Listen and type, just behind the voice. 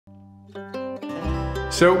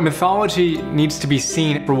So mythology needs to be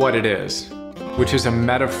seen for what it is, which is a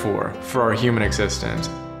metaphor for our human existence.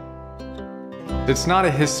 It's not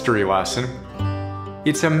a history lesson.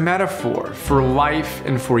 It's a metaphor for life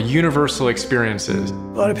and for universal experiences. A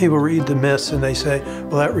lot of people read the myths and they say,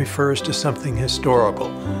 well, that refers to something historical,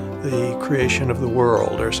 the creation of the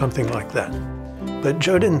world or something like that. But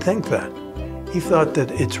Joe didn't think that. He thought that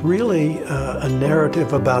it's really a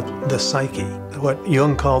narrative about the psyche, what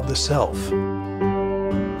Jung called the self.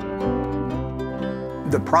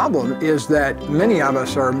 The problem is that many of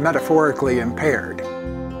us are metaphorically impaired.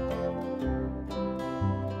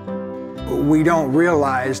 We don't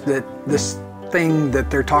realize that this thing that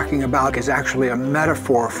they're talking about is actually a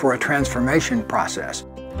metaphor for a transformation process.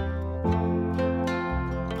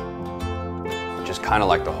 Which is kind of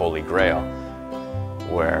like the Holy Grail,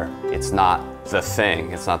 where it's not the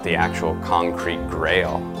thing, it's not the actual concrete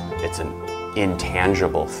grail, it's an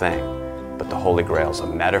intangible thing. But the Holy Grail is a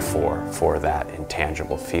metaphor for that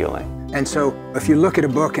intangible feeling. And so if you look at a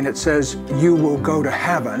book and it says, you will go to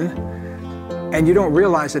heaven, and you don't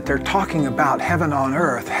realize that they're talking about heaven on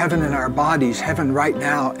earth, heaven in our bodies, heaven right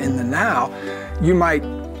now in the now, you might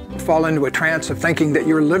fall into a trance of thinking that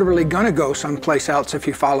you're literally going to go someplace else if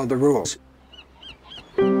you follow the rules.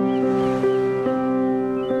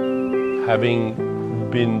 Having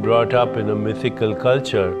been brought up in a mythical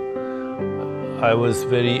culture, I was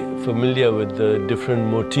very familiar with the different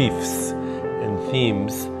motifs and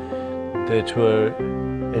themes that were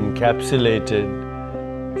encapsulated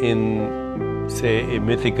in, say, a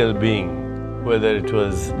mythical being, whether it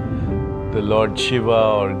was the Lord Shiva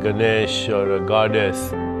or Ganesh or a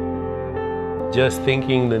goddess. Just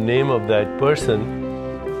thinking the name of that person,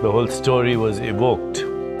 the whole story was evoked.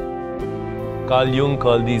 Carl Jung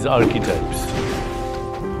called these archetypes.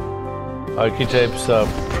 Archetypes are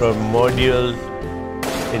primordial,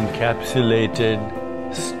 encapsulated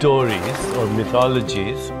stories or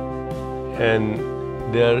mythologies, and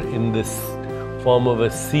they are in this form of a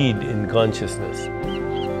seed in consciousness.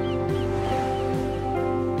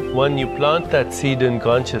 When you plant that seed in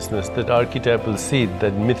consciousness, that archetypal seed,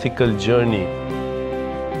 that mythical journey,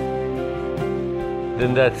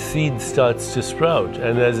 then that seed starts to sprout.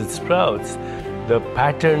 And as it sprouts, the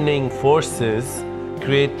patterning forces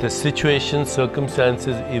create the situations,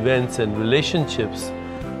 circumstances, events, and relationships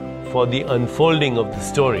for the unfolding of the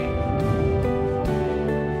story.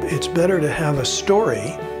 It's better to have a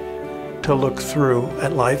story to look through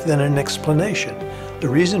at life than an explanation. The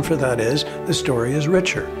reason for that is the story is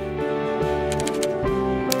richer.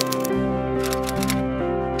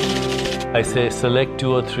 I say select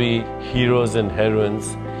 2 or 3 heroes and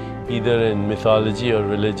heroines, either in mythology or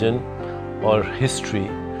religion or history,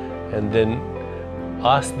 and then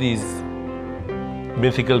ask these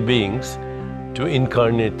mythical beings to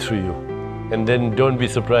incarnate through you. And then don't be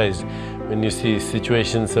surprised when you see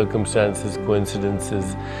situations, circumstances,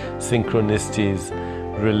 coincidences, synchronicities,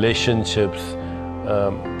 relationships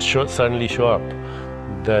suddenly show up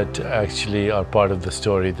that actually are part of the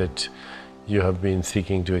story that you have been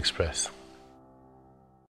seeking to express.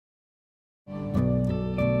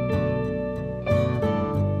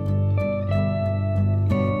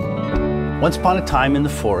 Once upon a time in the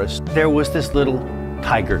forest, there was this little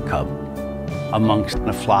tiger cub amongst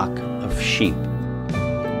a flock of sheep.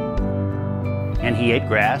 And he ate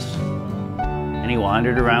grass, and he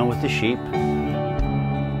wandered around with the sheep.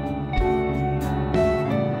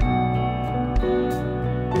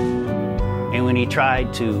 And when he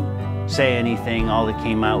tried to say anything, all that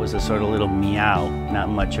came out was a sort of little meow, not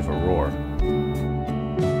much of a roar.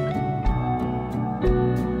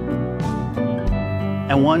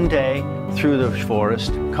 And one day, through the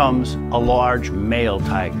forest comes a large male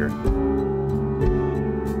tiger.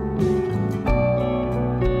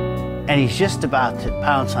 And he's just about to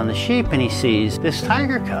pounce on the sheep, and he sees this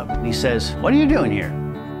tiger cub. And he says, "What are you doing here?"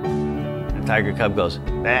 And the tiger cub goes,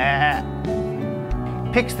 "Bah."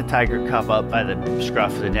 Picks the tiger cub up by the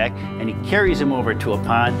scruff of the neck, and he carries him over to a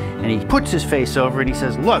pond, and he puts his face over it, and he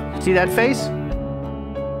says, "Look, see that face?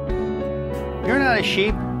 You're not a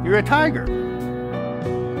sheep, you're a tiger."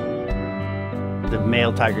 The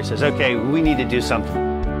male tiger says, "Okay, we need to do something."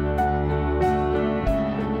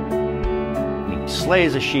 He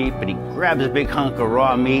slays a sheep and he grabs a big hunk of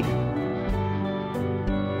raw meat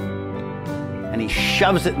and he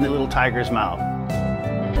shoves it in the little tiger's mouth.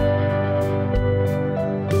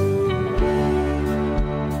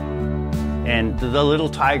 And the little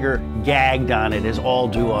tiger gagged on it as all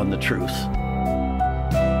do on the truth.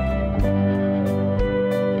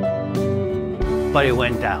 But it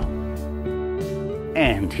went down.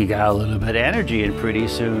 And he got a little bit of energy, and pretty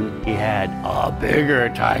soon he had a bigger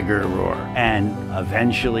tiger roar. And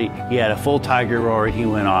eventually he had a full tiger roar, and he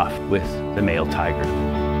went off with the male tiger.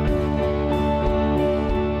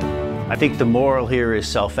 I think the moral here is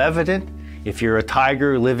self-evident. If you're a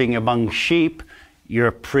tiger living among sheep, you're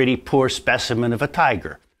a pretty poor specimen of a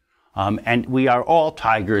tiger. And we are all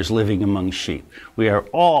tigers living among sheep. We are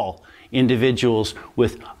all individuals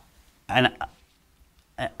with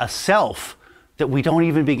a self that we don't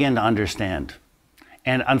even begin to understand.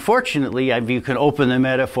 And unfortunately, if you can open the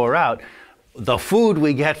metaphor out, the food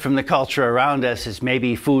we get from the culture around us is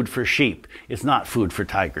maybe food for sheep. It's not food for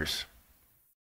tigers.